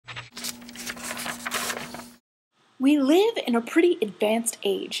We live in a pretty advanced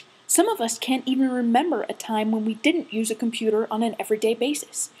age. Some of us can't even remember a time when we didn't use a computer on an everyday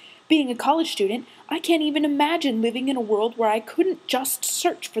basis. Being a college student, I can't even imagine living in a world where I couldn't just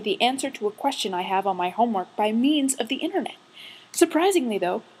search for the answer to a question I have on my homework by means of the internet. Surprisingly,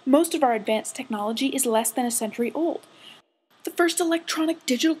 though, most of our advanced technology is less than a century old. The first electronic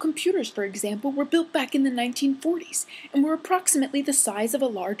digital computers, for example, were built back in the 1940s and were approximately the size of a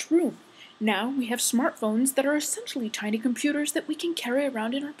large room. Now we have smartphones that are essentially tiny computers that we can carry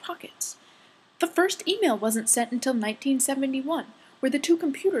around in our pockets. The first email wasn't sent until 1971, where the two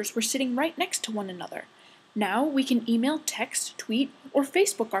computers were sitting right next to one another. Now we can email, text, tweet, or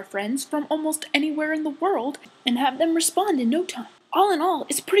Facebook our friends from almost anywhere in the world and have them respond in no time. All in all,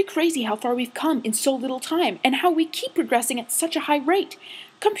 it's pretty crazy how far we've come in so little time and how we keep progressing at such a high rate.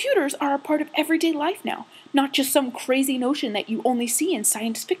 Computers are a part of everyday life now, not just some crazy notion that you only see in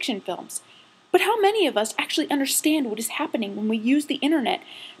science fiction films. But how many of us actually understand what is happening when we use the internet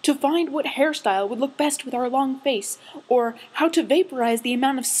to find what hairstyle would look best with our long face, or how to vaporize the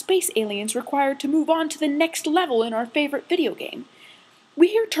amount of space aliens required to move on to the next level in our favorite video game? We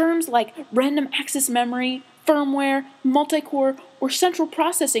hear terms like random access memory, firmware, multi-core, or central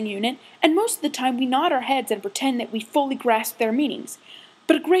processing unit, and most of the time we nod our heads and pretend that we fully grasp their meanings.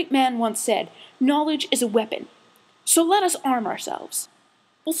 But a great man once said, "Knowledge is a weapon." So let us arm ourselves.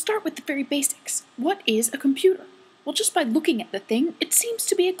 We'll start with the very basics. What is a computer? Well, just by looking at the thing, it seems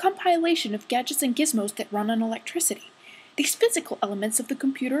to be a compilation of gadgets and gizmos that run on electricity. These physical elements of the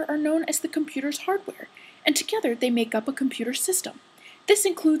computer are known as the computer's hardware, and together they make up a computer system. This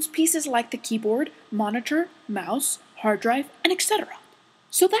includes pieces like the keyboard, monitor, mouse, hard drive, and etc.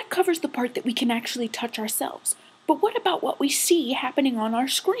 So that covers the part that we can actually touch ourselves. But what about what we see happening on our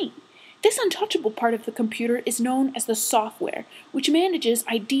screen? This untouchable part of the computer is known as the software, which manages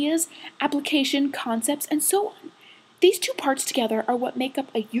ideas, application, concepts, and so on. These two parts together are what make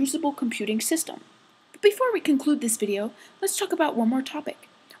up a usable computing system. But before we conclude this video, let's talk about one more topic,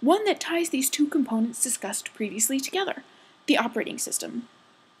 one that ties these two components discussed previously together: the operating system.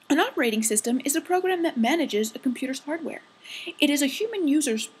 An operating system is a program that manages a computer's hardware. It is a human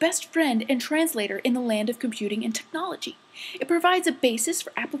user's best friend and translator in the land of computing and technology. It provides a basis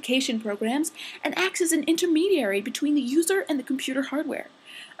for application programs and acts as an intermediary between the user and the computer hardware.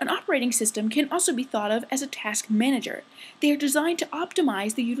 An operating system can also be thought of as a task manager. They are designed to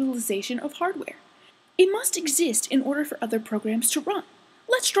optimize the utilization of hardware. It must exist in order for other programs to run.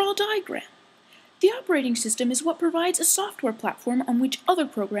 Let's draw a diagram. The operating system is what provides a software platform on which other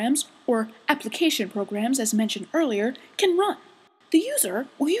programs, or application programs as mentioned earlier, can run. The user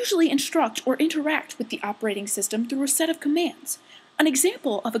will usually instruct or interact with the operating system through a set of commands. An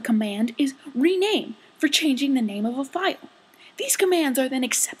example of a command is rename, for changing the name of a file. These commands are then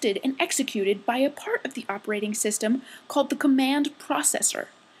accepted and executed by a part of the operating system called the command processor.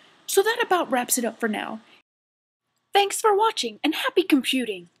 So that about wraps it up for now. Thanks for watching and happy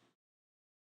computing!